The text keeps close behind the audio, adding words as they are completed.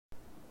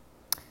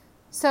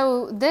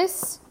So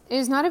this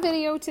is not a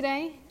video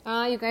today.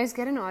 You guys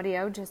get an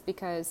audio just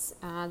because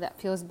that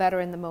feels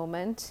better in the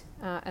moment,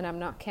 and I'm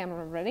not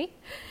camera ready.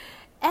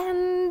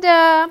 And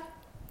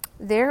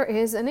there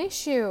is an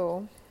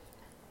issue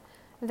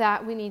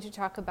that we need to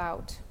talk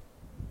about.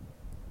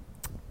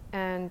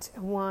 And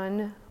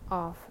one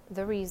of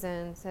the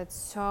reasons that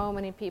so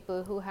many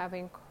people who have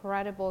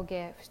incredible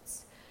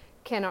gifts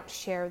cannot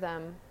share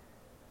them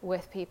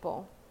with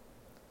people.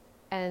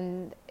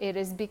 And it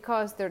is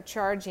because they're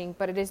charging,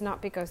 but it is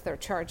not because they're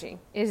charging.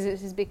 It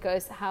is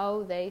because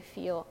how they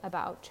feel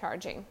about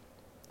charging.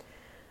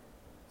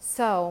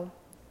 So,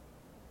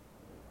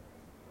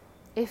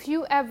 if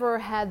you ever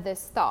had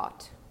this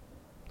thought,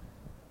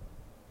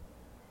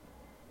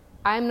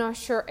 I'm not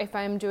sure if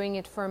I'm doing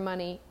it for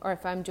money or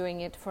if I'm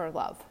doing it for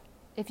love.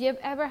 If you've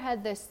ever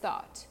had this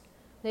thought,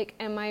 like,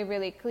 am I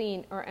really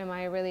clean or am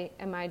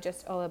I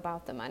just all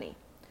about the money?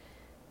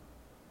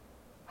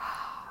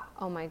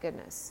 Oh my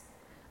goodness.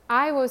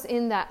 I was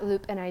in that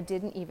loop and I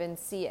didn't even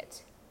see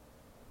it.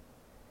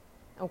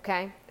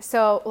 Okay,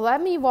 so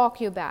let me walk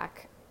you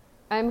back.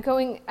 I'm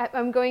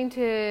going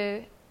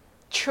to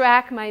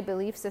track my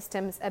belief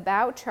systems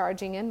about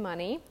charging and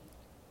money,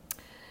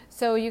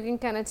 so you can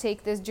kind of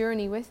take this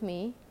journey with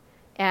me,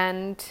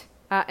 and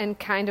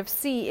kind of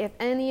see if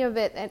any of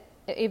it,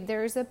 if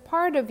there's a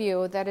part of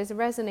you that is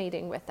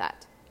resonating with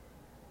that.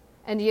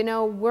 And you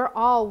know, we're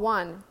all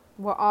one.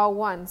 We're all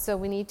one. So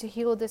we need to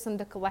heal this on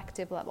the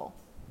collective level.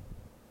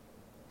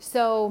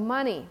 So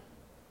money,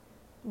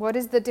 what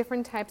is the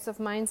different types of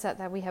mindset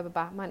that we have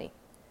about money?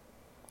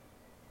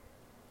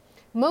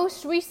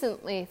 Most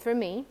recently for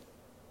me,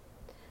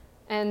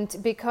 and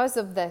because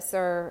of this,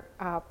 or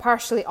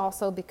partially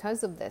also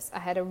because of this, I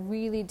had a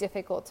really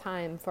difficult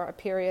time for a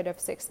period of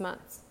 6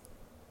 months.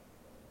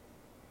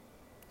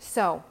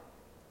 So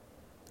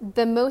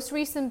the most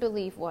recent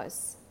belief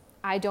was,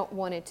 I don't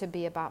want it to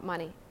be about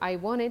money. I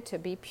want it to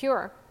be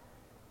pure,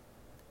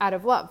 out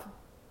of love.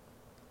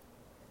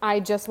 I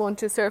just want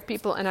to serve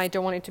people and I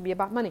don't want it to be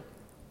about money.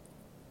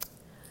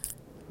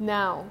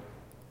 Now,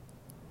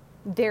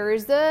 there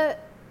is a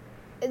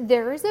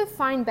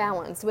fine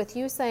balance with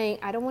you saying,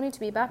 I don't want it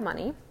to be about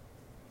money,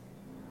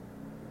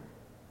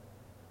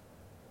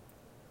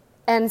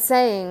 and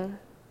saying,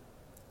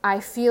 I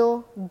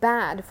feel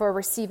bad for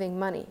receiving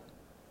money.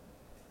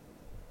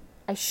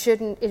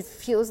 It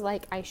feels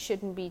like I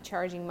shouldn't be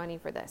charging money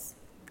for this.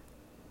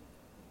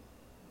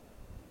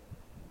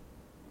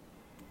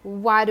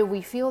 Why do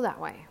we feel that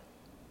way?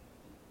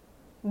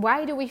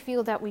 Why do we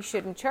feel that we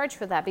shouldn't charge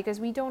for that? Because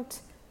we don't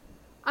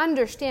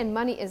understand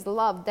money is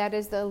love. That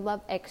is the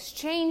love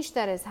exchange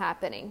that is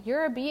happening.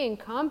 You're being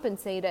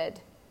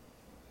compensated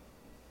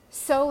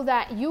so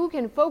that you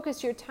can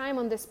focus your time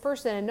on this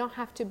person and not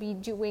have to be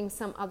doing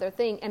some other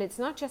thing. And it's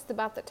not just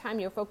about the time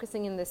you're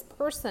focusing in this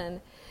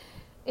person.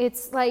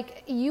 It's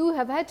like you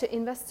have had to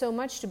invest so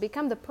much to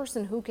become the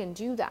person who can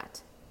do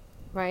that.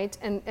 Right?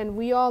 And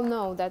we all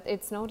know that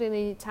it's not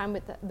only time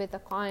with the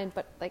client,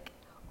 but like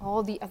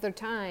all the other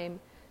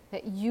time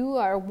that you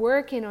are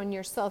working on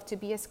yourself to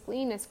be as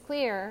clean, as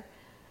clear,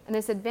 and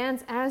as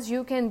advanced as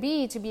you can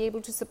be to be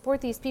able to support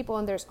these people.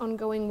 And there's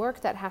ongoing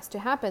work that has to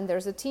happen.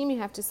 There's a team you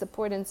have to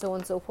support, and so on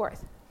and so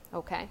forth.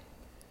 Okay?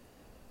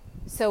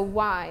 So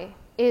why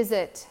is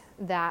it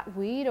that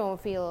we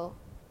don't feel,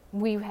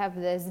 we have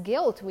this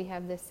guilt, we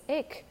have this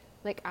ick,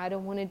 like I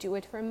don't want to do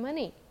it for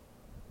money?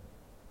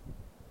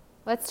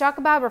 Let's talk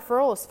about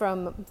referrals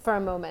for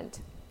a moment.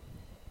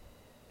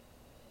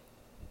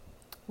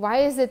 Why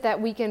is it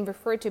that we can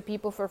refer to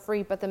people for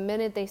free, but the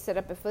minute they set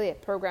up an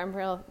affiliate program,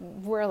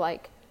 we're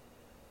like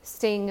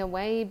staying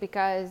away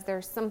because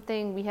there's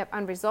something we have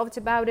unresolved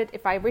about it?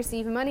 If I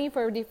receive money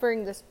for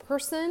referring this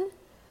person,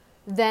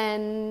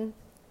 then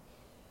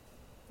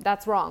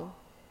that's wrong,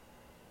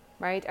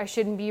 right? I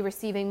shouldn't be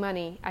receiving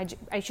money.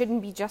 I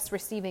shouldn't be just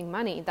receiving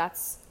money.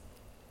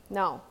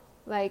 No.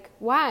 Like,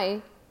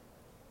 why?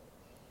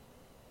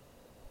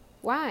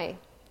 Why?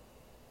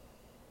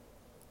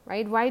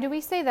 Right? Why do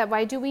we say that?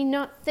 Why do we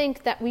not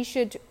think that we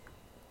should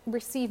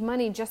receive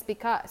money just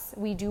because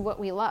we do what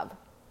we love?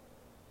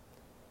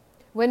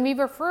 When we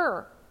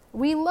refer,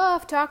 we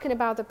love talking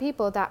about the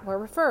people that we're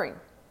referring.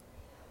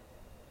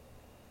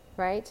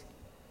 Right?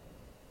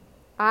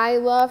 I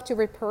love to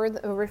refer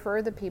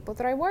the people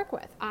that I work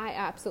with. I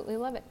absolutely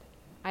love it.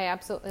 I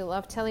absolutely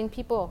love telling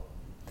people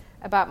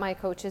about my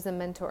coaches and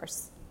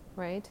mentors.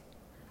 Right?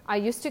 I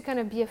used to kind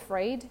of be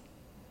afraid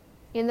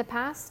in the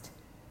past.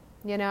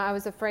 You know, I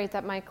was afraid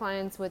that my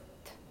clients would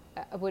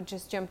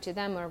just jump to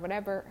them or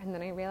whatever, and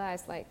then I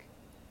realized, like,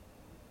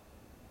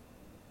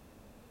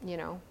 you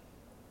know,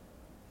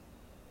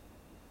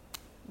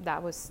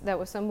 that was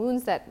some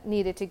wounds that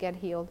needed to get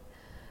healed.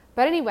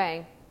 But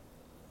anyway,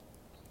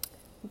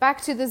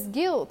 back to this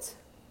guilt,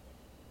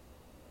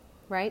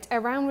 right,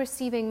 around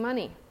receiving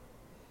money.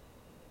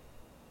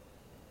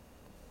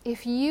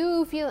 If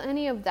you feel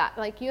any of that,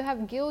 like you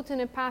have guilt in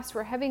the past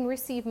for having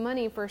received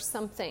money for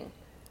something,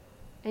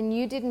 and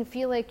you didn't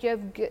feel like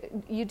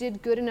you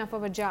did good enough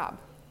of a job,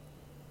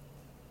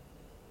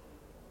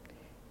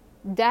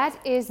 That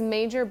is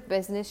major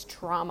business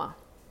trauma.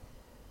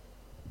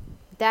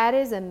 That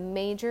is a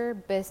major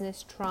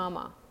business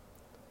trauma.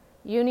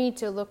 You need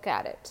to look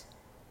at it.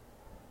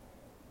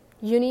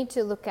 You need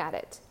to look at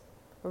it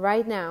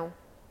right now.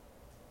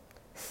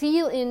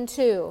 Feel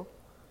into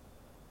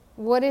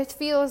what it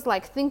feels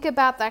like. Think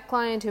about that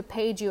client who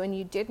paid you and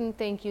you didn't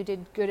think you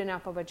did good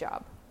enough of a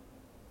job.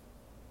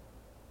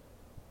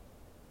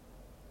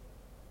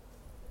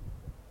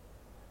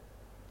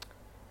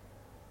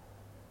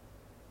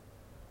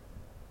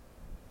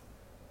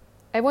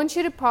 I want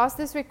you to pause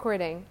this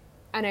recording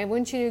and I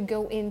want you to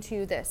go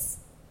into this.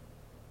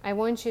 I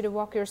want you to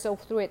walk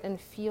yourself through it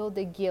and feel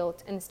the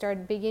guilt and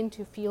begin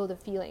to feel the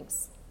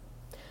feelings.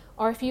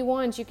 Or if you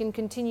want, you can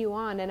continue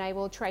on and I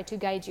will try to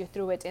guide you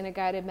through it in a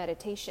guided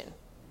meditation.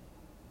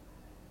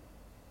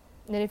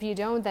 And if you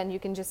don't, then you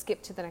can just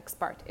skip to the next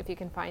part if you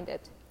can find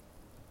it.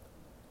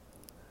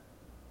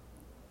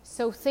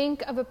 So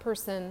think of a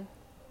person,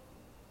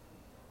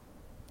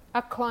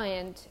 a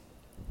client,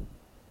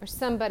 or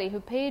somebody who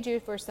paid you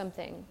for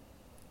something.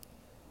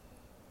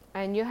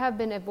 And you have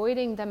been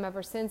avoiding them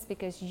ever since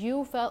because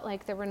you felt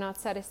like they were not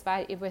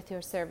satisfied with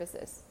your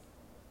services.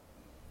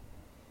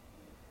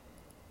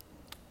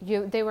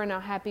 They were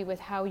not happy with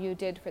how you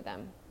did for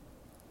them.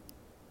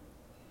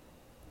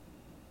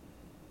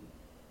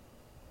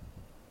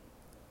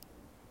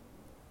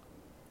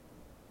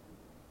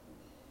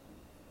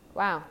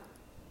 Wow.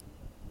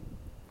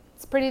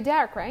 It's pretty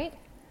dark, right?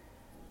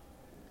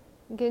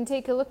 You can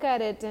take a look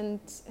at it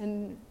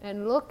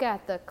and look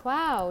at the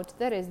cloud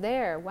that is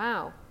there.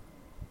 Wow.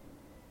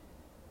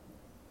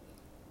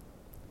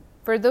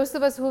 For those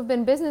of us who have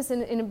been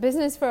in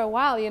business for a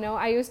while,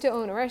 I used to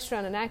own a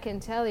restaurant and I can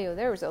tell you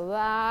there was a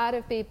lot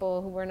of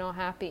people who were not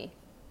happy.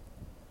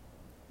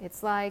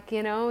 It's like,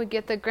 we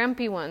get the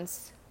grumpy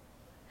ones.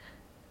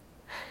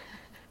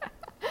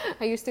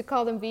 I used to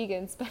call them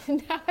vegans, but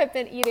now I've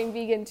been eating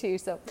vegan too,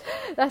 so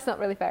that's not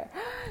really fair.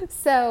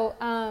 So,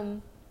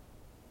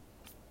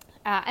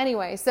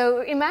 anyway, so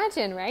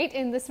imagine, right,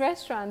 in this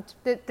restaurant,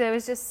 that there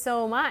was just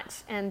so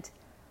much, and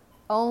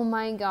oh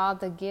my God,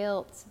 the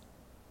guilt.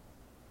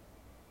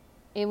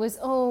 It was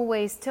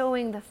always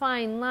towing the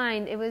fine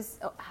line. It was,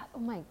 oh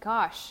my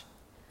gosh,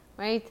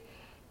 right?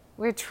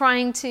 We're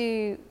trying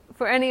to,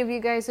 for any of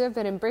you guys who have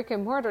been in brick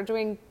and mortar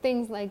doing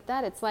things like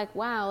that, it's like,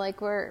 wow, like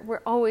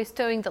we're always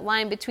towing the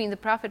line between the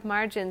profit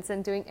margins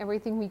and doing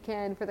everything we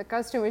can for the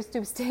customers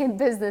to stay in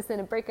business in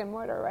a brick and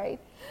mortar, right?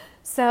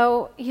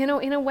 So,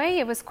 in a way,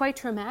 it was quite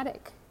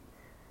traumatic.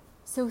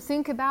 So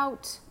think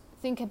about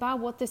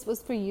what this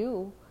was for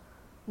you.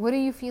 What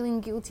are you feeling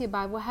guilty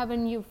about? What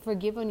haven't you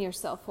forgiven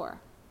yourself for?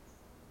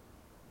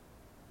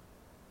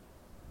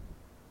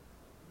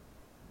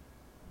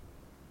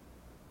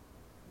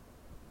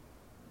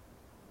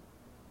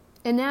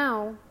 And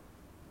now,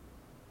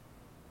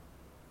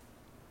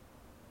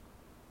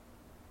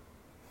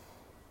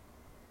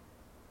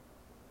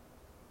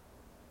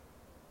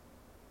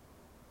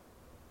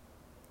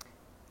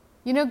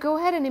 go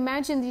ahead and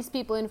imagine these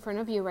people in front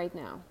of you right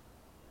now.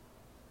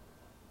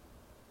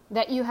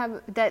 That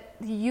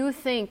you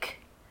think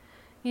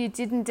you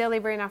didn't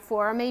deliver enough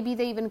for, or maybe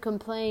they even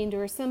complained,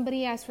 or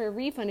somebody asked for a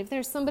refund. If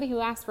there's somebody who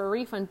asked for a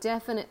refund,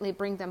 definitely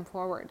bring them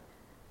forward.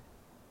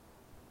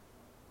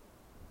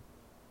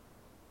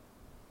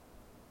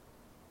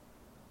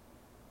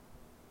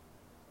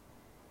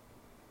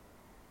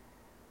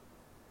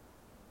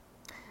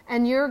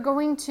 And you're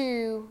going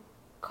to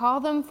call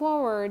them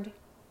forward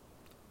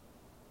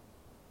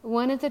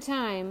one at a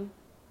time.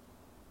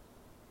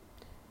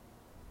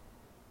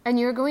 And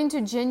you're going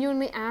to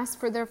genuinely ask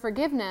for their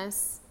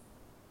forgiveness.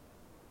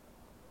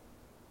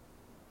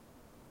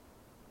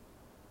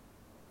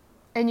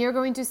 And you're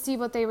going to see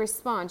what they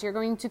respond. You're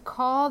going to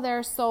call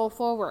their soul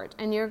forward.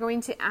 And you're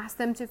going to ask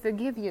them to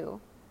forgive you.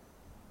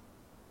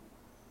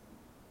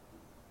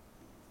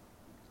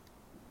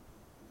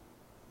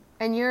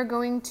 And you're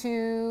going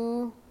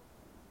to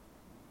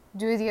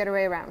do the other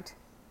way around.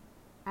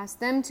 Ask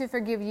them to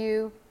forgive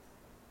you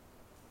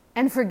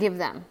and forgive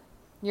them.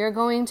 You're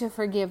going to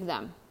forgive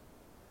them.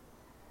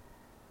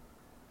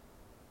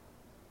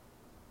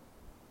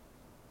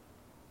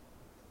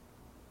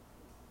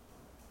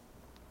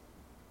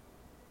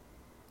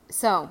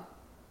 So,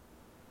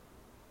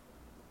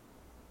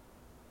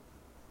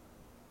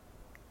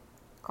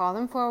 call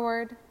them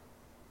forward.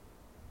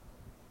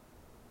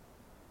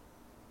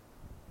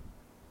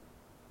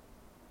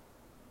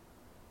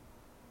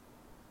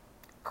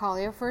 Call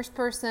your first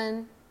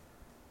person.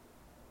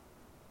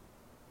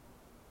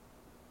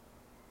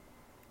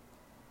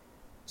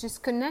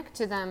 Just connect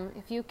to them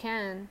if you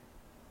can.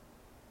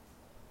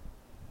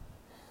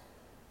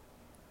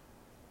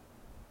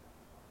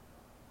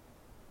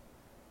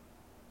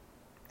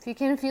 If you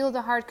can feel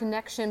the heart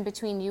connection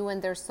between you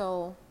and their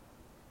soul.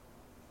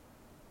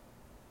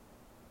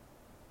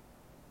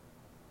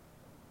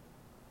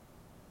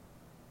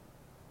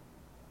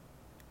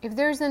 If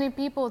there's any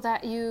people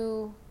that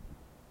you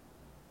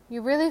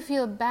really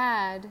feel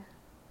bad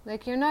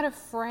Like, you're not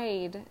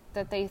afraid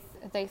that they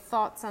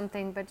thought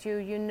something, but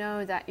you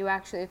know that you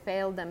actually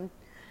failed them,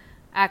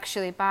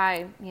 actually,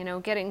 by,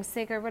 getting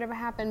sick or whatever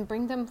happened.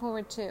 Bring them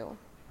forward too.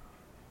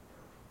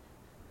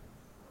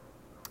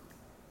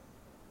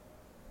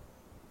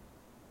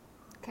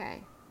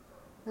 Okay.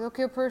 Look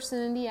your person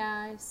in the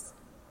eyes.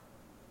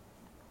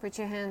 Put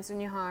your hands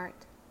on your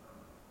heart.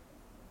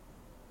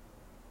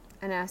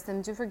 And ask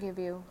them to forgive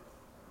you.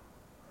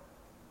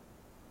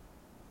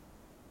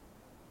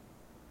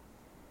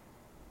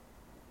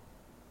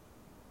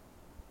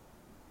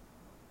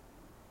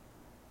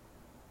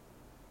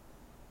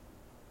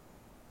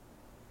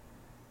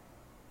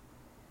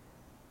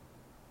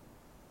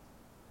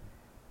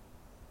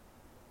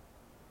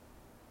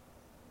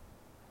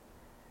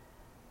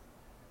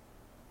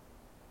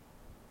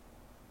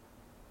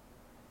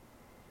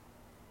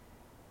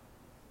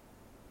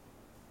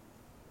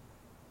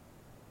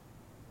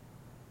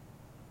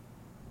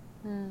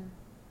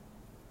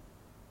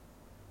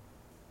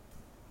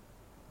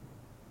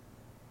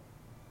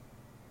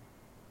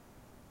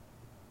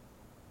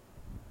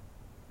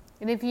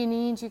 And if you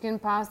need, you can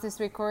pause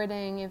this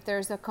recording if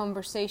there's a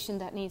conversation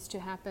that needs to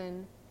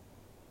happen.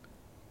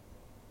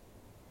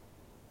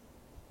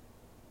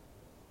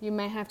 You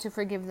might have to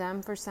forgive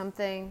them for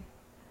something.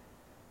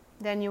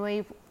 Then you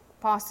may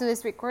pause to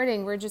this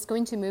recording. We're just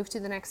going to move to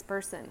the next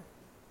person.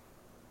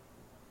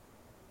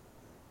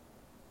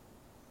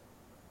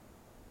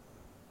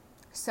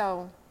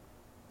 So,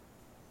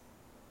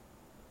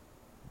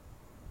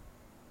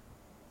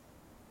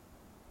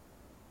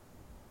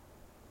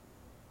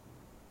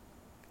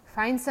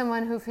 find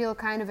someone who feel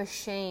kind of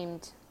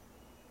ashamed.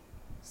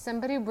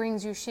 Somebody who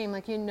brings you shame,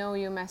 like you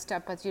messed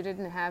up, but you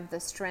didn't have the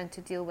strength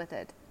to deal with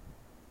it.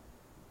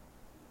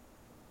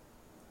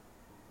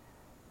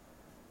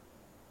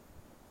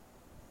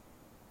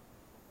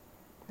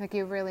 Like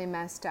you really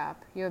messed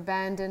up. You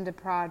abandoned a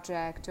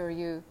project, or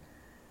you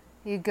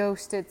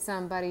ghosted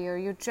somebody, or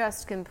you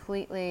just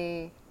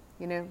completely,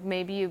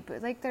 maybe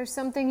there's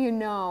something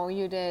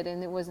you did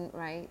and it wasn't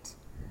right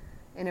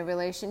in a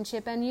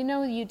relationship, and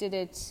you did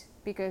it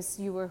because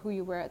you were who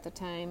you were at the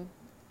time.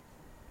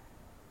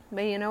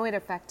 But it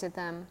affected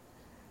them.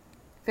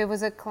 If it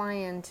was a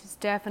client,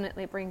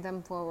 definitely bring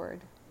them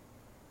forward.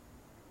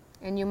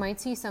 And you might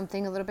see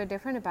something a little bit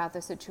different about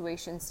the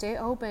situation. Stay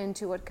open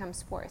to what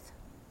comes forth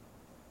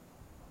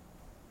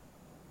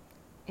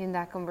in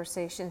that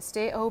conversation.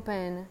 Stay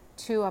open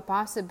to a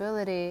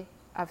possibility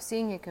of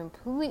seeing it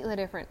completely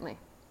differently,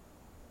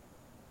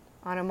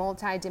 on a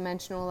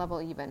multi-dimensional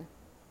level even.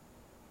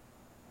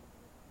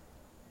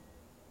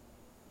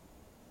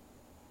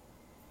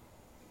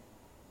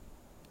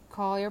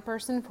 Call your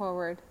person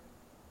forward.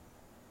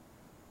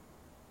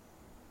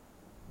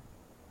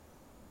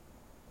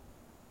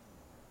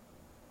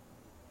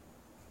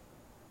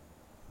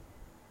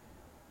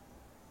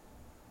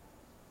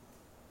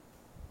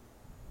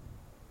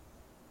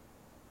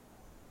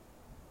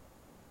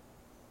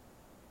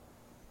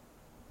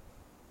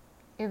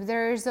 If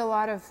there's a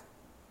lot of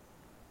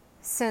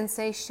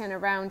sensation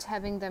around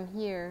having them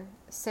here,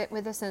 sit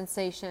with the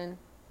sensation.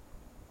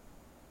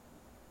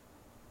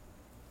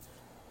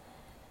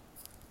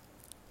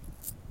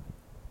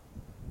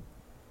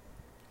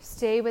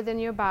 Stay within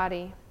your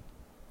body.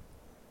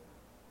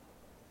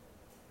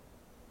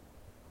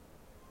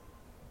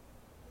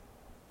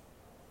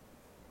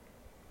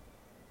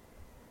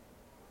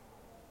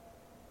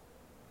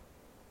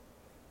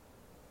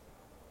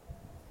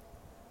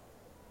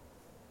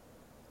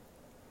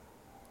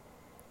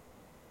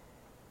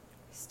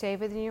 Stay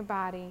within your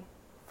body.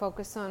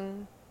 Focus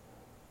on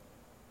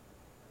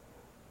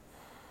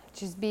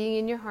just being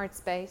in your heart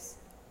space.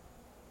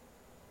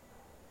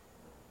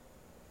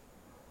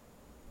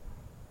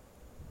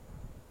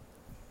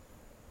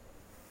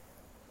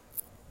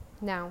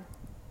 Now,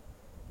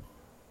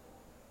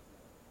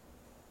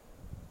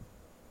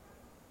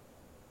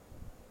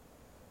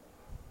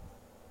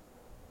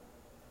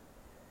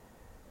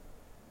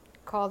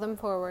 call them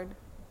forward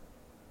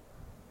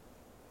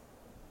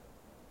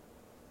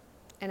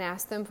and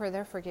ask them for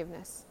their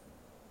forgiveness.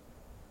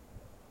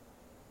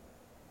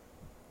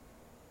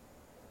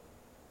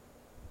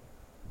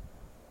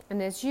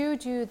 And as you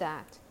do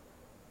that,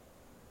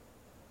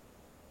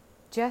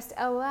 just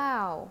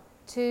allow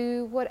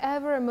to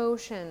whatever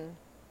emotion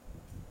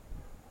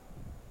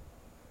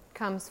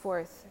comes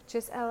forth.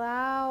 Just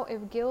allow,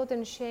 if guilt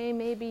and shame,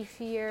 maybe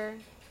fear,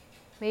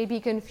 maybe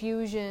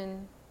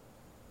confusion.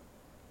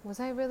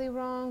 Was I really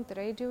wrong? Did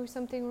I do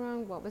something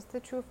wrong? What was the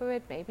truth of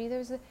it? Maybe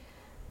there's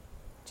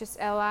just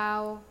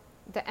allow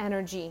the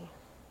energy.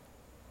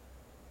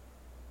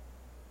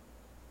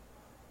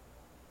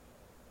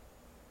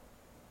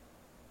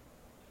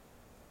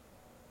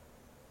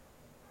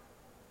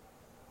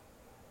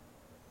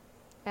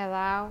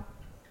 Allow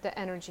the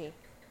energy.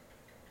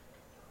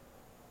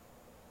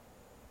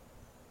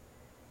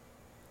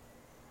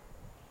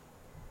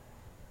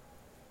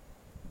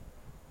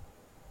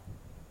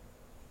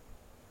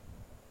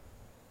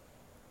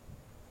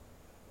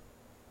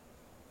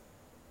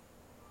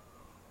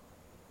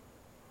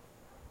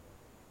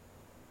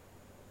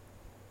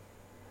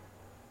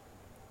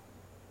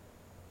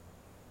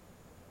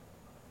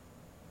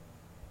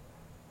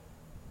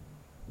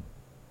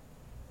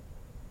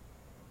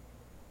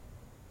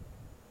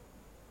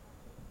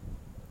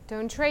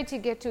 Don't try to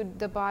get to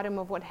the bottom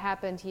of what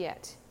happened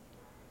yet,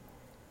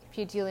 if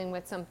you're dealing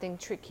with something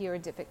tricky or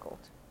difficult.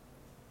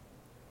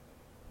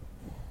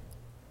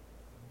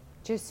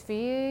 Just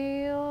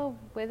feel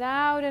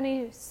without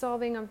any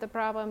solving of the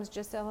problems.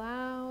 Just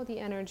allow the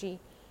energy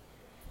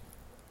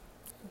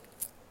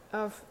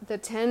of the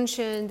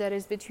tension that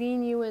is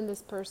between you and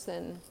this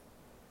person.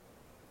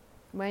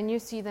 When you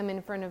see them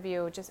in front of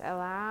you, just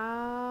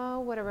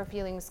allow whatever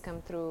feelings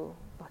come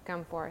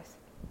forth.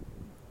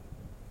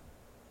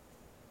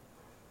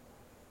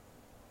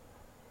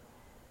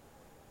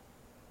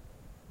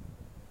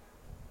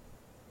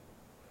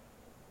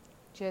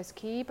 Just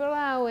keep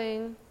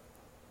allowing.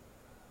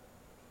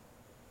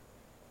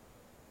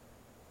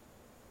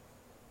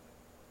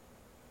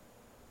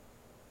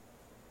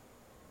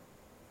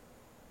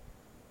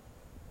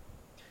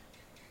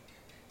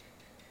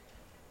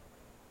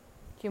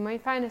 You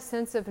might find a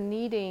sense of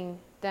needing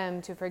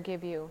them to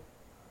forgive you,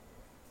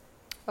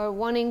 or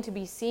wanting to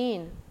be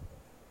seen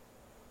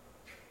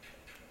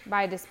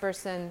by this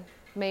person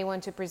may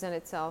want to present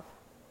itself.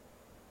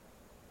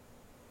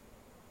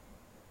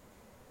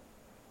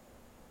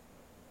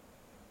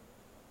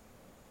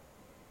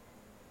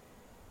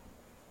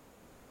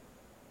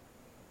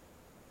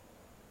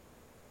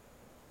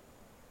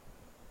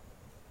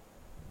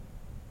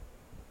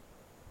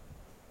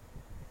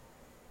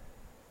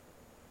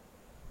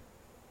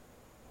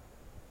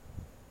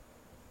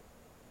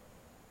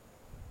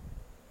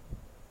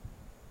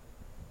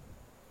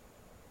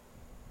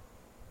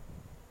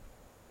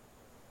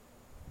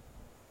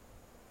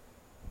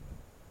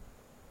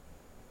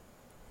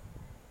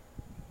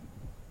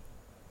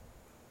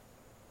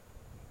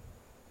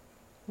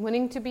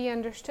 Wanting to be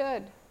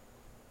understood.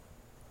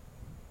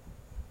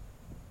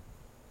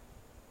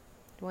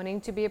 Wanting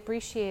to be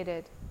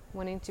appreciated.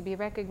 Wanting to be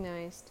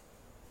recognized.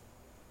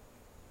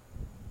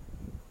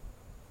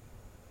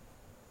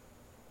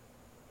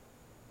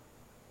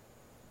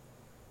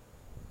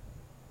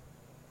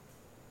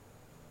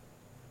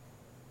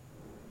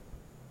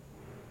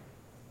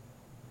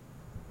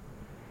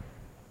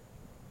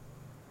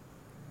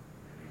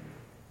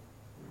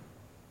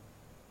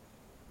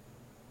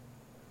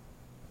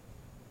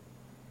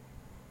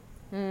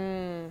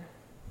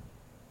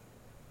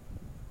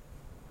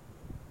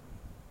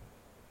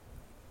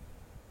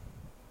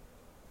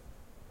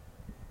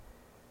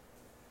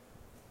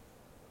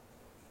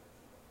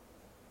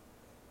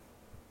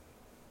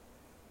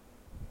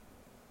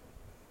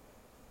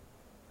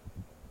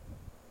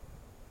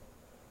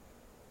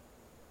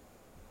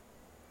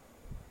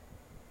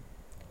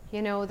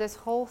 You know, this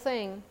whole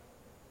thing,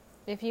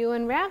 if you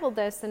unravel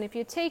this and if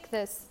you take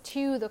this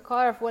to the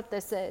core of what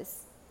this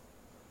is,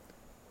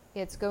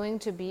 it's going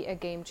to be a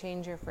game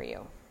changer for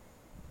you.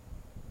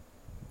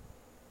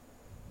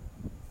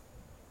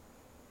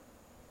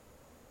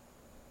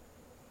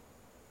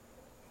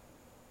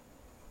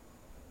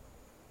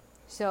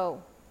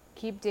 So,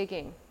 keep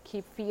digging,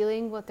 keep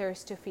feeling what there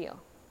is to feel.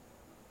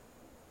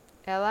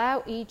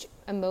 Allow each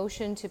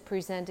emotion to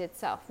present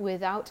itself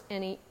without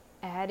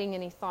adding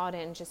any thought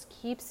in. Just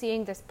keep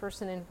seeing this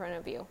person in front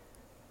of you.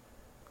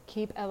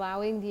 Keep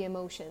allowing the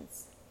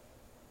emotions.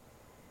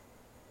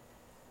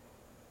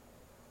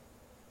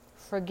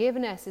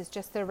 Forgiveness is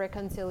just the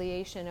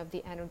reconciliation of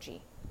the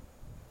energy.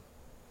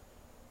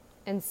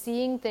 And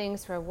seeing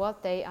things for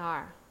what they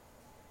are.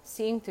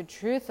 Seeing the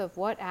truth of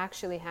what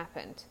actually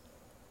happened.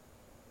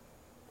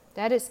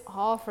 That is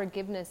all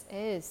forgiveness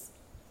is.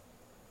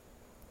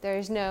 There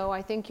is no,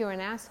 I think you're an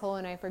asshole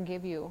and I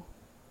forgive you.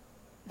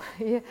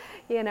 You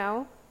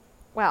know?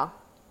 Well,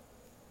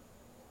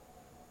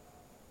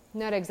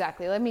 not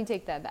exactly. Let me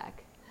take that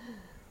back.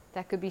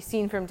 That could be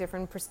seen from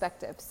different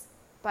perspectives.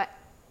 But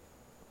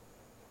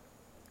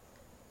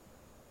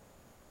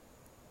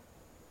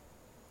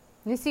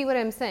you see what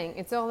I'm saying?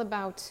 It's all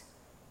about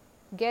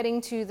getting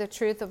to the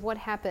truth of what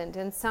happened.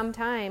 And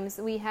sometimes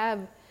we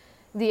have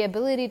the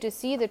ability to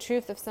see the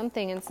truth of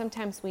something and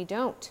sometimes we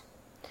don't.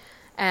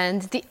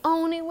 And the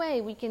only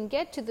way we can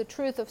get to the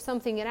truth of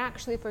something and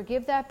actually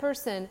forgive that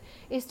person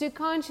is to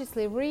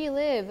consciously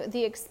relive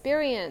the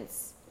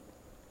experience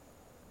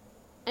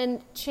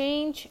and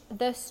change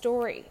the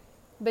story.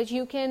 But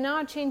you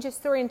cannot change a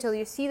story until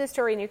you see the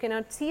story, and you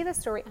cannot see the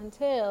story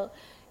until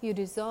you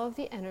dissolve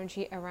the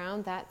energy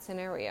around that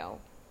scenario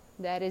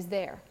that is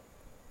there.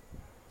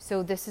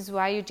 So this is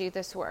why you do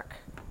this work.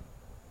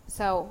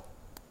 So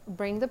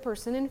bring the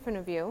person in front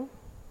of you.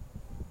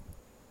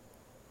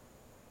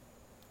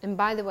 And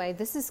by the way,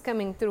 this is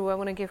coming through. I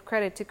want to give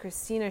credit to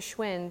Christina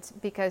Schwind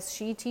because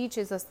she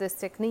teaches us this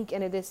technique,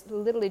 and it is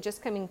literally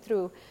just coming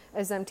through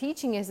as I'm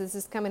teaching as this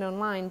is coming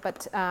online.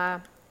 But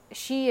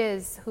she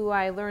is who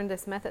I learned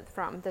this method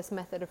from, this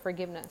method of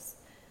forgiveness.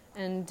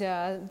 And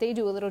they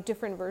do a little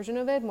different version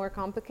of it, more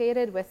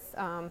complicated with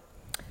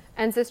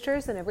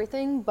ancestors and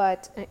everything.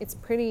 But it's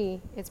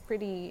pretty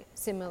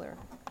similar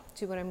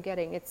to what I'm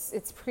getting.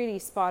 It's pretty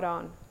spot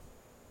on.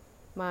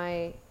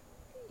 My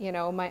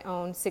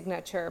own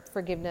signature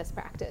forgiveness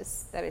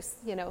practice. That is,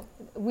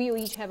 we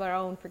each have our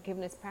own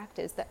forgiveness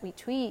practice that we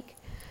tweak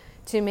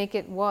to make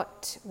it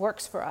what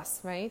works for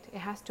us, right? It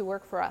has to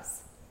work for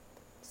us.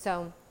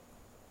 So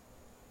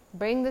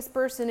bring this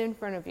person in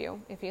front of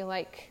you, if you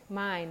like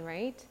mine,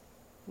 right?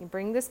 You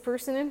bring this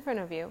person in front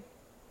of you,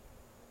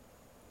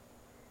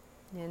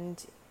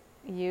 and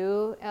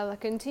you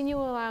continue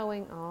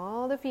allowing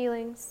all the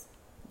feelings.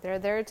 They're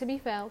there to be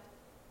felt.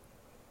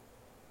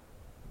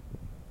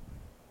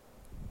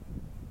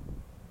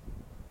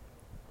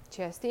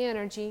 Just the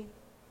energy.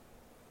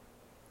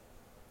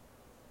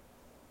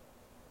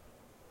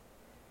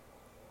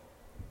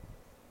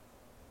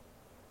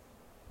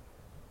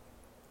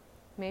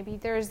 Maybe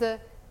there's the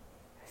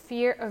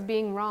fear of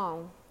being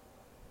wrong.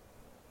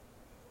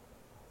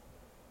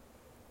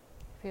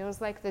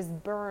 Feels like this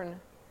burn.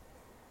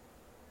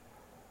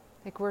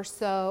 Like we're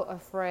so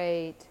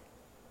afraid.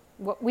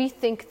 What we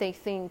think they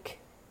think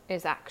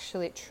is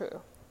actually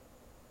true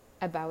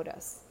about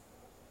us.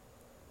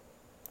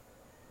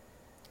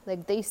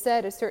 Like they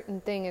said a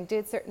certain thing and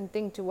did certain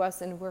thing to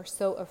us, and we're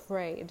so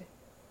afraid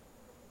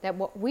that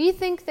what we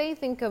think they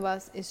think of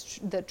us is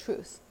the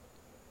truth.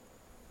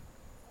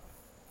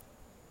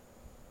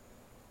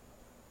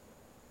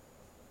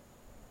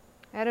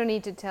 I don't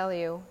need to tell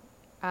you.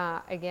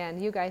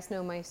 Again, you guys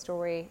know my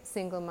story,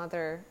 single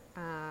mother.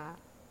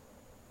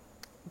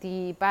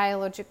 The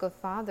biological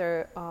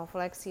father of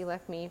Lexi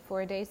left me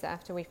 4 days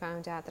after we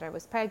found out that I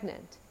was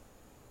pregnant.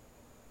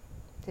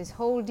 This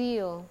whole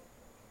deal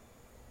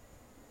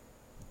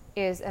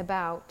is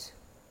about,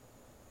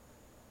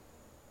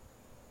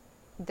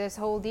 this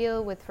whole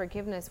deal with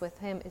forgiveness with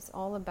him is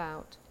all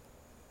about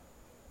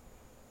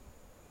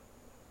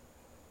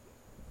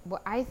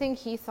what I think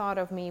he thought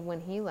of me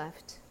when he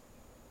left.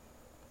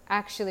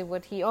 Actually,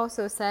 what he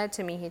also said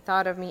to me, he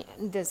thought of me,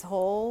 this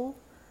whole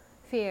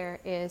fear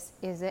is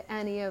it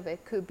any of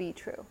it could be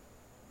true?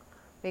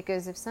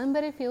 Because if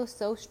somebody feels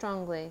so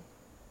strongly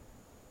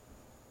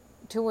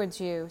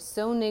towards you,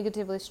 so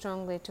negatively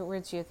strongly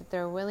towards you, that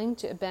they're willing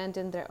to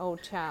abandon their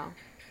old child,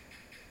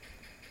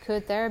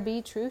 could there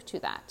be truth to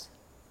that?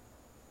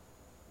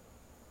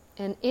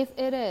 And if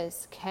it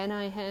is, can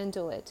I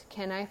handle it?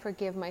 Can I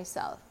forgive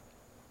myself?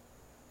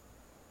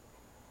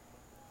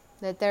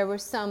 That there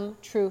was some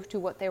truth to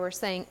what they were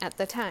saying at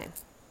the time.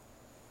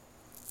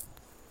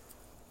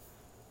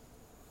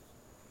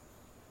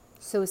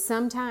 So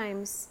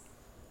sometimes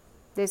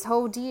this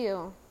whole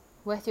deal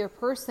with your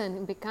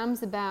person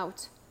becomes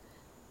about,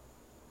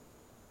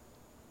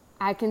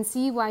 I can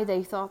see why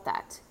they thought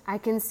that. I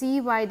can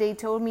see why they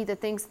told me the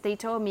things they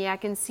told me. I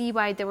can see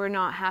why they were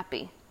not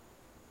happy.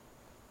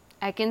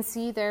 I can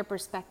see their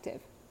perspective.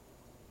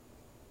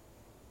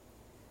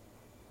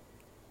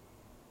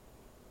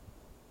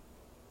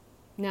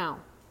 Now,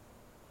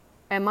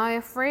 am I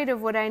afraid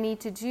of what I need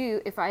to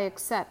do if I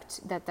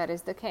accept that that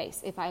is the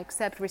case? If I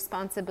accept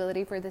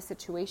responsibility for the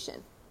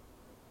situation?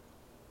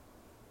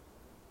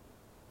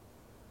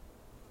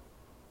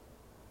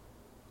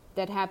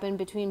 That happened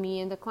between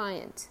me and the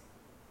client.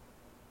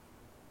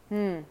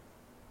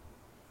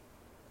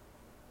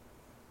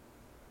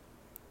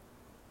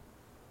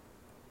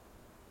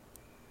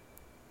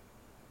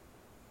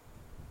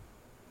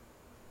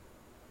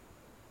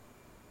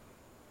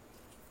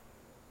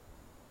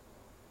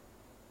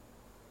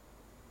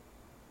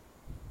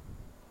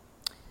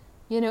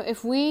 You know,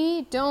 if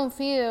we don't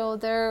feel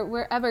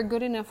we're ever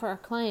good enough for our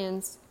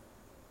clients,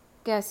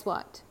 guess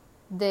what?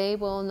 They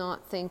will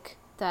not think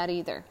that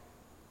either.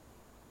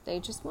 They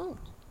just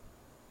won't.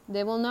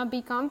 They will not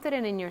be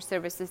confident in your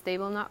services. They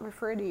will not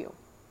refer to you.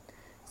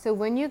 So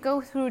when you go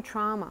through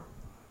trauma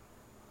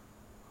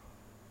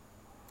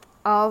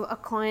of a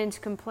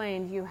client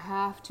complaint, you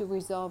have to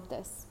resolve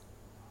this.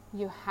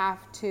 You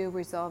have to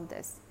resolve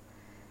this.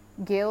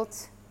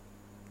 Guilt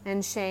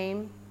and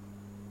shame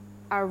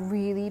are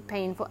really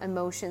painful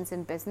emotions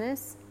in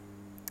business.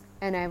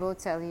 And I will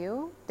tell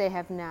you, they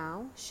have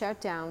now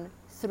shut down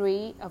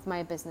 3 of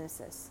my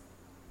businesses.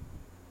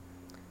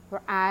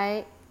 Where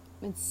I,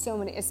 and so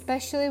many,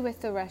 especially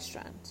with the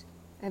restaurant,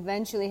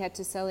 eventually had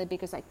to sell it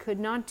because I could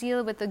not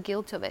deal with the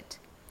guilt of it.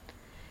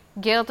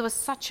 Guilt was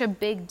such a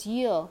big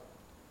deal.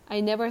 I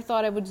never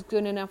thought I was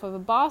good enough of a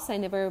boss. I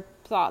never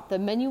thought the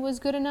menu was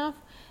good enough.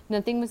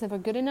 Nothing was ever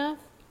good enough.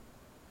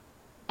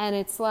 And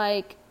it's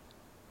like,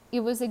 it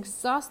was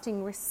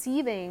exhausting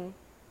receiving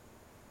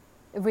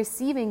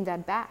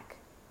that back.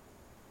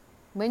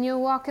 When you're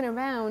walking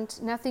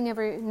around, nothing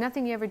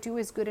you ever do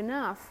is good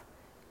enough.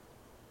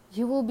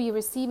 You will be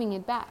receiving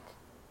it back.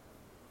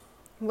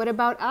 What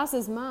about us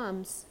as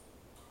moms?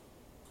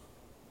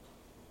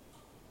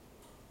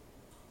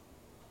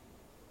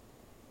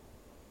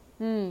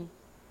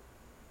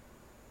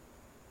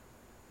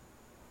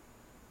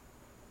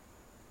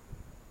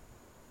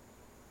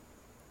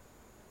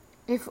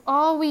 If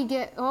all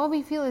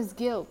we feel is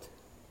guilt,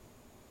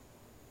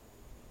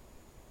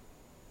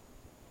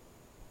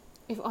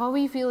 if all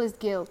we feel is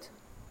guilt,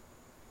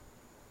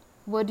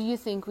 what do you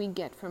think we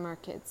get from our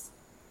kids?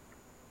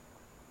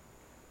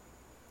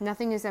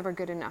 Nothing is ever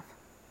good enough.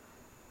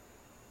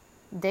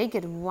 They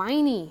get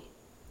whiny.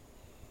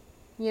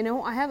 You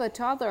know, I have a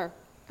toddler,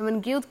 and when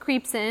guilt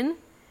creeps in,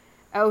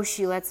 Oh,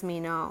 she lets me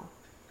know.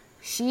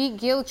 She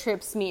guilt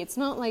trips me. It's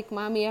not like,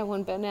 Mommy, I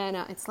want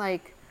banana. It's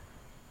like,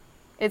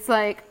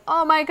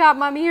 oh my God,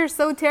 Mommy, you're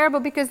so terrible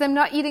because I'm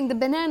not eating the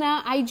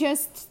banana I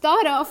just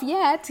thought of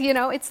yet. You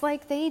know, it's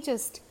like they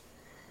just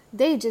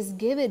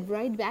give it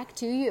right back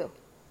to you.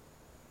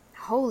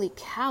 Holy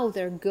cow,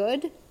 they're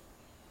good.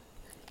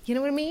 You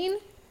know what I mean?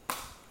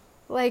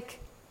 Like,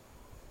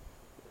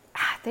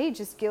 they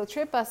just guilt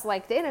trip us.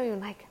 Like, they don't even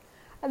like,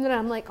 and then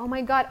I'm like, oh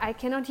my God, I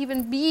cannot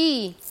even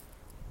be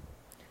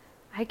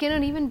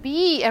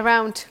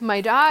around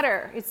my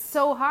daughter. It's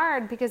so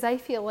hard because I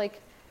feel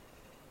like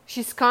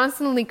she's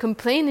constantly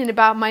complaining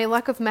about my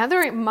lack of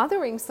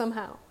mothering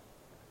somehow.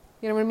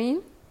 You know what I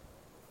mean?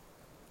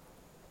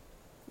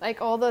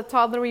 Like all the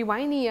toddlery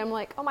whiny, I'm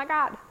like, oh my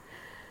God.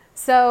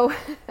 So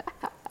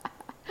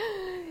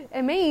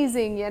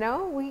amazing, you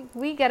know?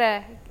 We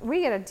gotta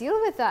deal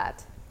with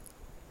that.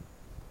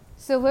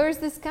 So where is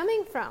this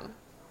coming from?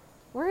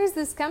 Where is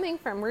this coming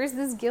from? Where is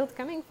this guilt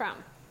coming from?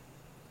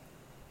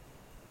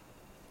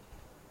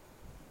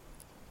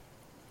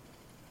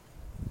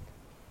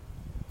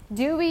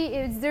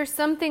 Is there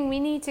something we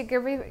need to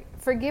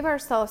forgive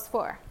ourselves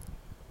for?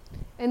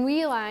 And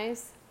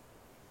realize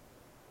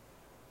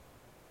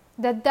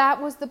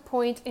that was the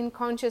point in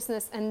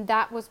consciousness and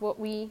that was what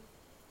we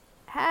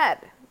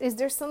had. Is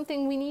there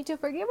something we need to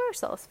forgive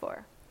ourselves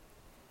for?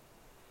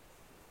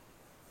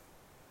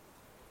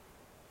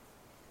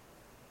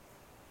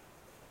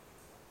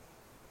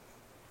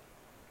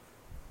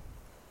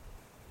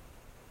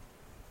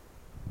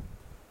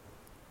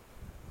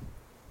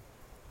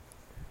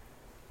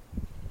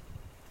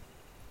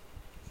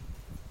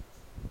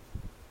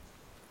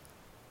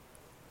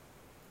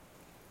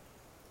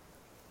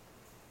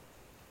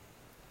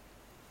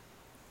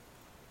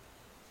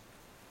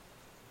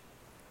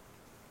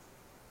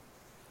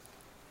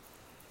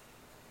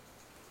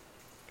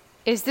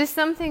 Is this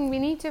something we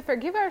need to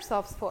forgive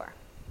ourselves for?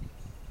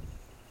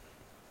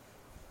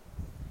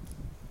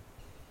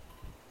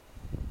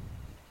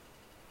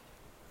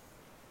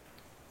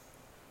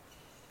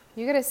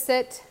 You gotta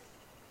sit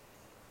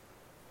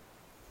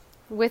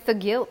with the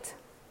guilt.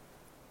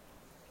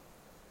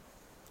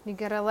 You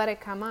gotta let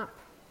it come up.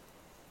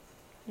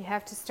 You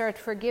have to start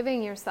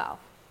forgiving yourself.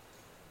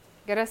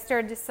 You gotta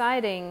start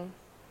deciding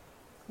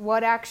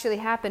what actually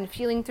happened,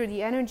 feeling through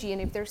the energy, and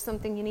if there's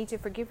something you need to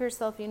forgive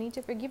yourself, you need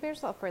to forgive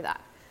yourself for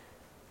that.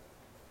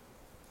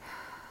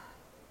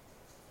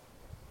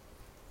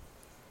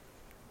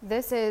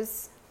 This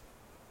is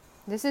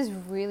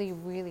really,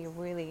 really,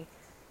 really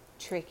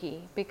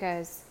tricky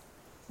because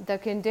the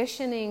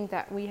conditioning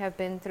that we have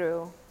been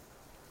through,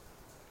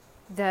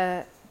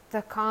 the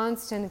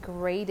constant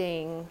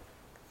grading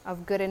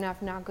of good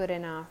enough, not good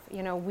enough,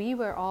 you know, we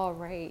were all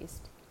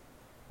raised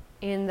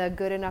in the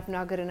good enough,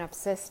 not good enough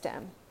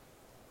system.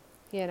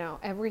 You know,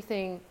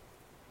 everything,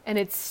 and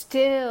it's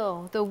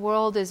still, the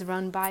world is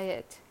run by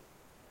it.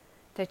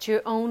 That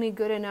you're only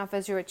good enough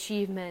as your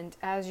achievement,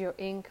 as your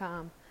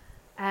income,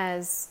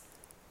 as,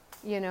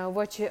 you know,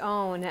 what you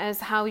own, as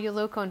how you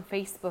look on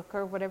Facebook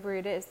or whatever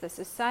it is. The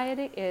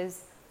society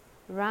is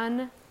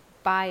run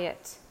by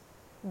it.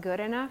 Good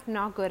enough,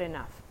 not good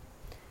enough.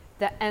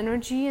 The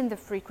energy and the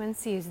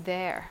frequency is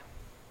there.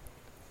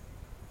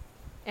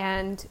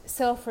 And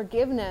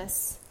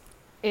self-forgiveness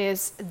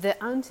is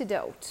the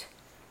antidote.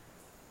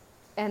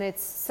 And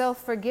it's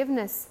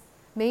self-forgiveness.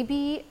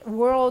 Maybe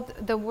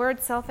the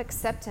word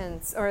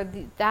self-acceptance or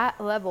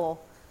that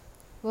level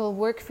will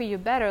work for you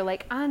better.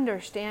 Like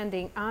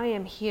understanding I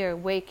am here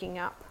waking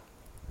up.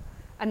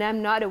 And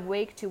I'm not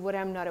awake to what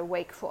I'm not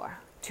awake for,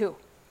 too.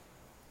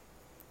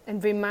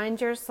 And remind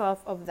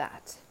yourself of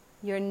that.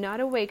 You're not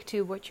awake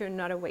to what you're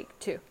not awake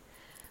to.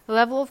 The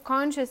level of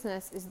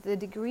consciousness is the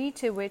degree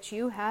to which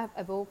you have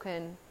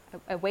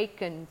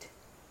awakened.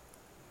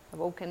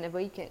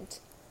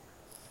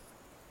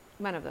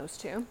 One of those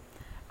two.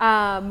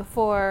 The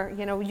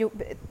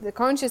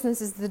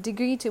consciousness is the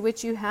degree to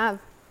which you have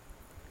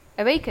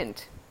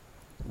awakened.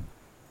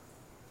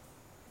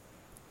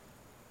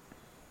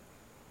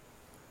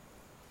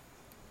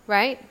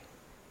 Right?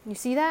 You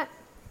see that?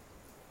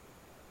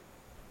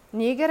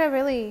 And we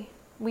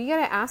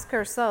gotta ask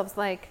ourselves,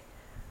 like,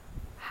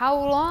 how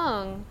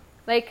long?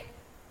 Like,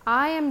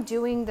 I am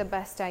doing the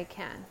best I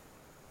can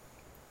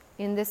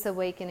in this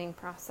awakening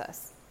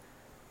process.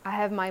 I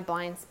have my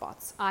blind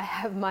spots. I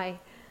have my,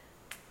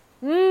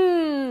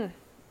 a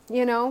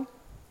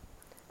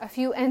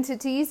few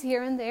entities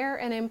here and there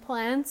and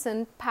implants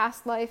and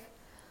past life,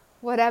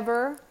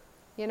 whatever,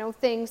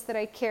 things that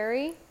I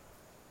carry.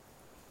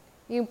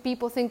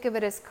 People think of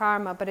it as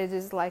karma, but it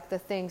is like the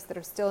things that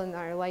are still in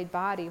our light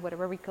body,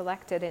 whatever we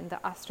collected in the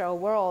astral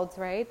worlds,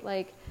 right?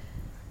 Like,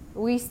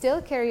 we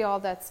still carry all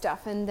that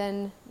stuff, and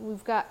then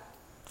we've got,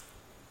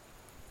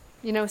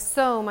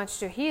 so much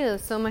to heal,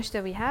 so much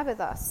that we have with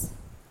us.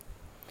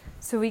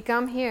 So we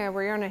come here,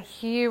 we're on a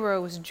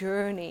hero's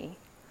journey.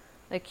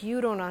 Like,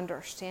 you don't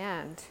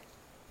understand.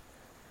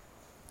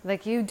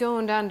 Like, you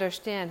don't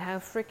understand how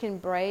freaking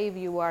brave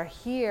you are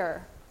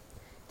here.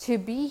 To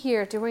be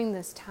here during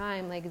this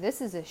time, like,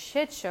 this is a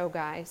shit show,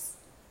 guys.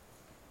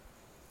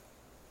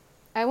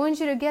 I want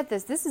you to get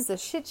this. This is a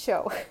shit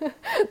show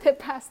the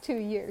past 2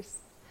 years.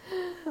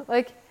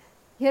 Like,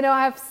 you know,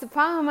 I've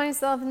found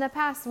myself in the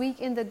past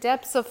week in the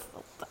depths of,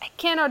 I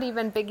cannot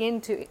even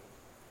begin to,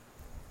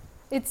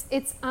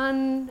 it's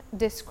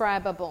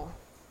undescribable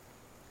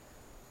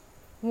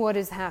what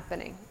is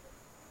happening.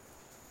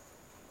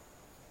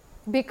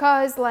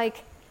 Because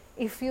like,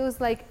 it feels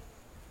like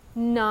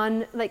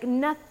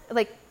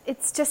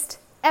it's just,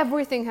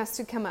 everything has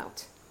to come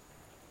out.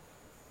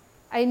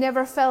 I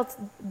never felt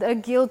the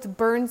guilt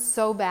burn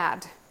so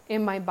bad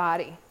in my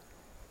body.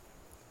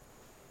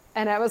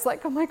 And I was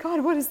like, oh my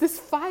God, what is this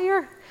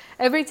fire?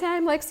 Every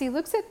time Lexi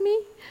looks at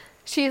me,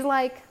 she's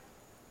like,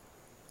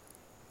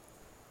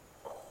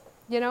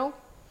 you know,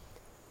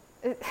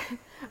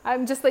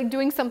 I'm just like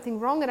doing something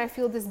wrong and I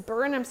feel this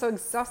burn. I'm so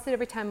exhausted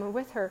every time I'm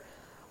with her.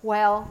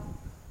 Well,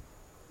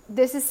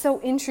 this is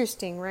so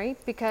interesting, right?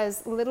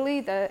 Because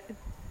literally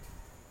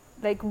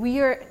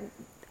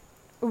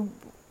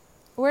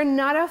we're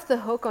not off the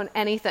hook on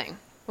anything,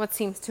 what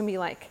seems to me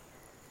like.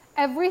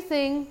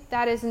 Everything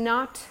that is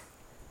not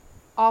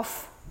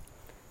off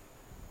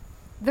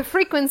the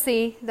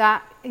frequency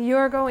that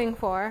you're going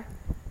for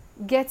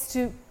gets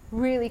to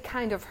really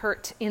kind of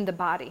hurt in the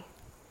body,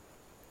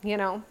 you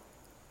know?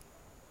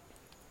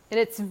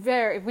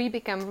 And we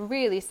become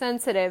really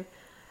sensitive,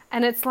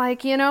 and it's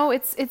like, you know,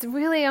 it's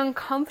really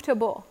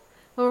uncomfortable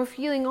when we're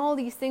feeling all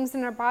these things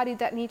in our body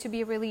that need to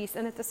be released,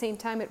 and at the same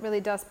time it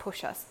really does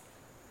push us.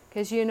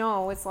 Because, you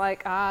know, it's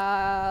like,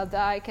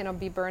 I cannot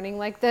be burning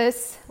like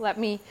this. Let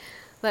me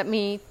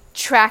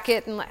track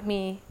it and let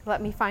me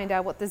find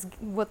out what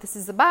this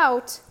is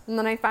about. And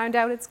then I found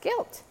out it's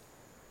guilt.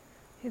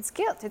 It's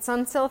guilt. It's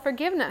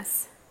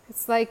unself-forgiveness.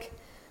 It's like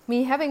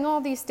me having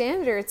all these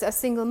standards as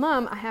single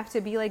mom. I have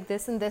to be like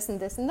this and this and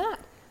this and that,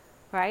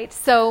 right?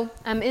 So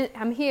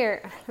I'm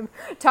here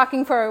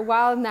talking for a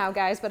while now,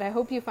 guys. But I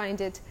hope you find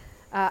it.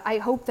 I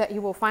hope that you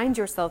will find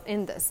yourself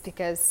in this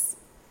because.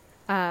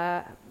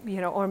 You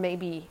know, or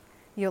maybe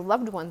your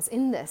loved ones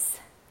in this,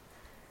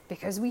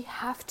 because we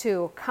have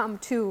to come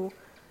to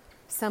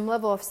some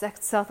level of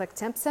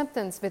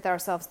self-acceptance with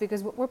ourselves,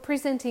 because what we're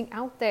presenting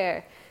out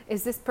there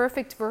is this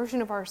perfect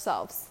version of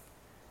ourselves.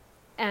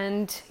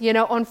 And, you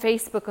know, on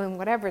Facebook and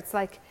whatever, it's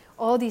like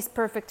all these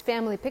perfect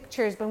family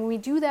pictures, but when we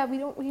do that, we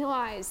don't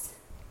realize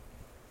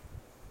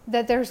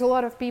that there's a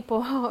lot of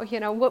people, you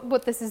know,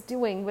 what this is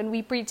doing when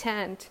we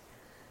pretend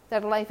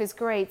that life is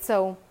great.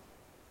 So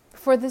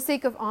for the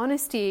sake of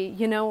honesty,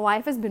 you know,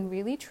 life has been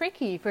really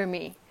tricky for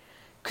me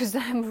because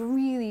I'm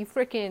really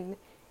freaking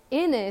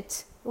in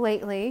it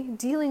lately,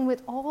 dealing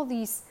with all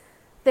these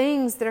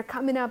things that are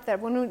coming up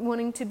that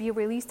wanting to be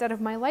released out of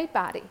my light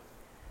body.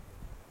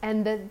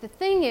 And the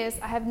thing is,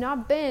 I have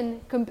not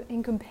been,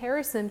 in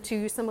comparison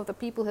to some of the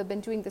people who have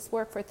been doing this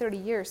work for 30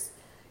 years,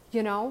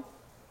 you know,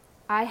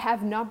 I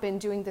have not been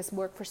doing this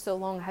work for so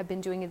long. I have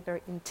been doing it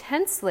very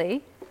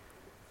intensely.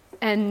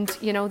 And,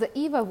 you know, the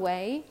Eva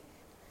way,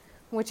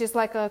 which is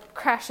like a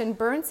crash and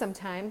burn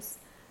sometimes.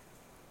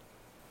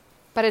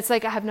 But it's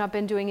like I have not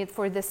been doing it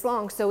for this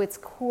long, so it's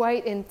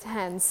quite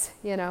intense,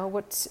 you know,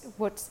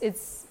 what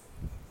it's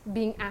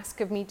being asked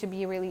of me to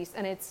be released,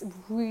 and it's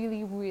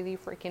really, really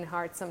freaking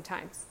hard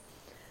sometimes.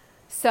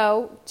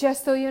 So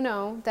just so you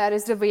know, that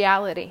is the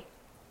reality,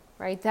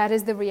 right? That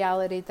is the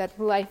reality, that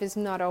life is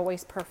not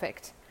always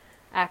perfect.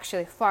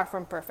 Actually, far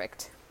from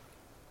perfect.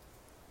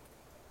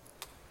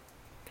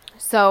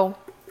 So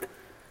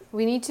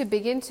we need to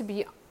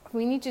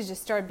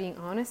just start being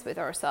honest with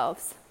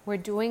ourselves. We're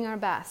doing our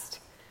best.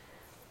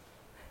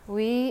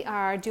 We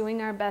are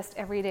doing our best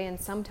every day, and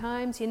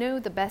sometimes, you know,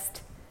 the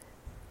best,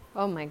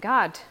 oh my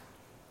God.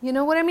 You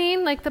know what I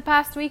mean? Like the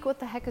past week, what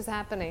the heck is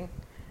happening?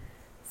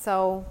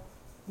 So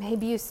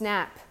maybe you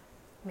snap.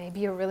 Maybe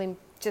you're really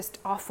just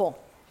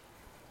awful.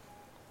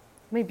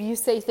 Maybe you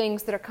say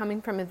things that are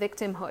coming from a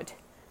victimhood.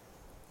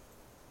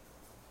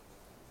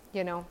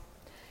 You know,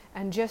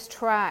 and just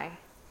try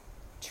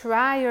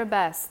your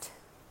best.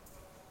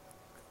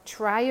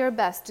 Try your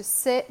best to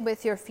sit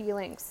with your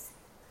feelings.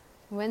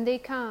 When they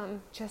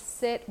come, just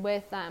sit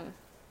with them.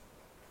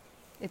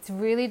 It's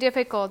really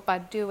difficult,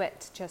 but do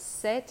it. Just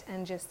sit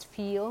and just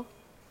feel.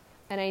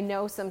 And I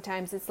know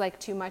sometimes it's like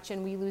too much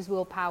and we lose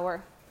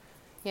willpower,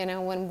 you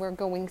know, when we're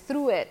going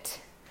through it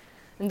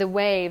and the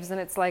waves, and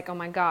it's like, oh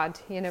my God,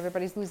 you know,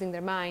 everybody's losing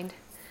their mind.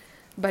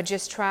 But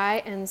just try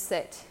and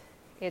sit.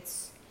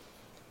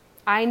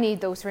 I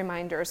need those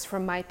reminders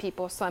from my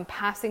people, so I'm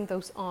passing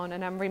those on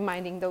and I'm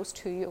reminding those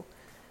to you.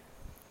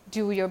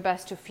 Do your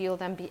best to feel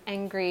them. Be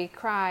angry,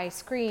 cry,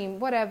 scream,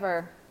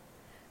 whatever.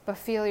 But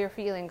feel your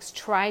feelings.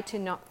 Try to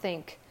not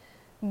think.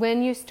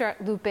 When you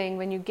start looping,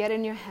 when you get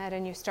in your head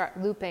and you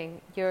start looping,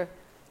 you're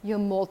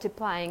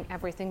multiplying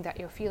everything that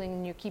you're feeling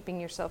and you're keeping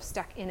yourself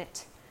stuck in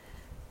it.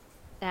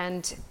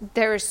 And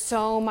there is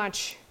so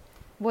much,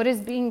 what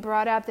is being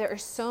brought up, there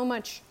is so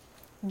much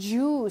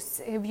juice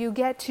if you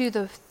get to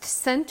the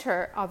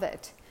center of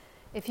it.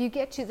 If you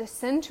get to the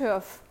center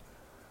of,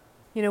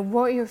 you know,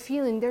 what you're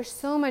feeling, there's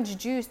so much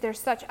juice, there's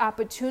such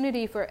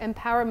opportunity for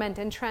empowerment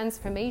and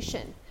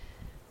transformation.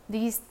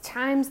 these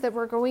times that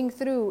we're going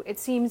through, it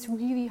seems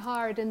really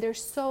hard and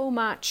there's so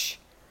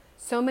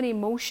many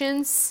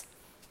emotions.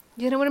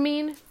 You know what I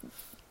mean?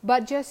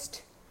 But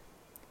just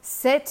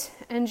sit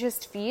and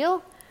just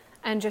feel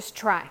and just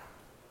try.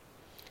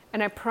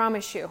 And I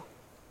promise you,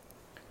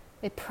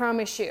 it's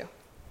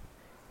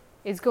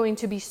going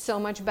to be so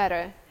much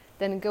better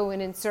than going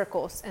in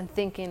circles and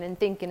thinking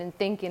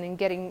and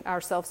getting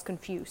ourselves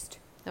confused.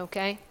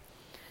 Okay?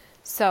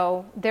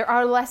 So there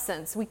are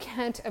lessons. We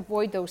can't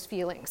avoid those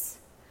feelings.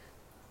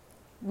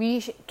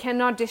 We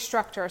cannot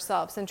distract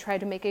ourselves and try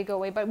to make it go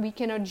away, but we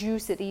cannot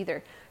juice it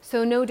either.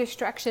 So no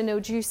distraction, no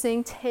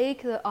juicing.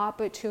 Take the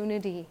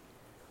opportunity.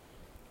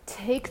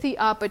 Take the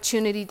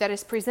opportunity that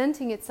is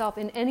presenting itself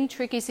in any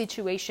tricky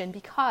situation,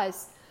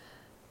 because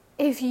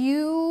if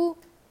you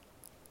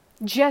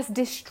just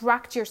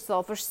distract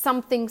yourself or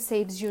something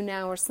saves you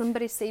now or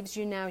somebody saves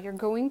you now, you're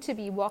going to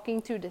be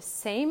walking through the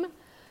same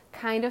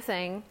kind of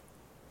thing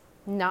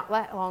not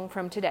that long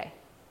from today.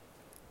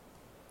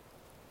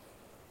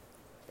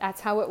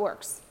 That's how it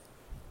works.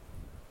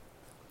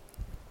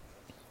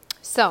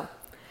 So,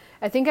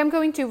 I think I'm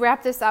going to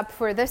wrap this up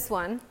for this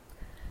one.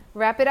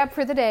 Wrap it up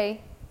for the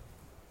day.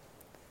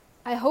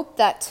 I hope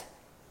that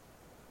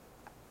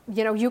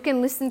you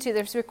can listen to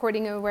this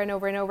recording over and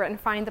over and over and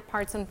find the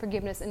parts on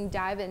forgiveness and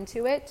dive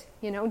into it.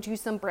 Do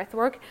some breath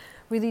work,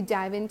 really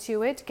dive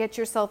into it. Get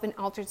yourself in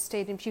altered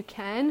state if you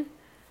can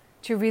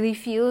to really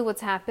feel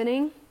what's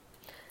happening.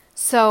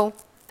 So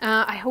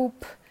I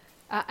hope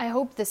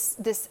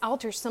this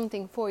alters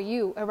something for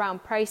you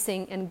around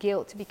pricing and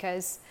guilt,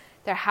 because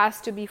there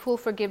has to be full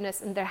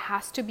forgiveness and there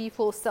has to be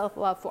full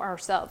self-love for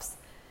ourselves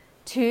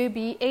to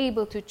be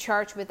able to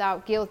charge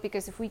without guilt,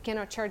 because if we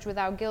cannot charge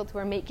without guilt,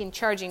 we're making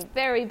charging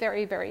very,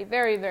 very, very,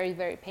 very, very,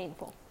 very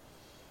painful.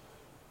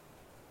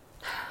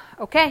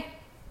 Okay.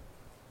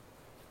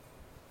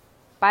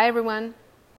 Bye, everyone.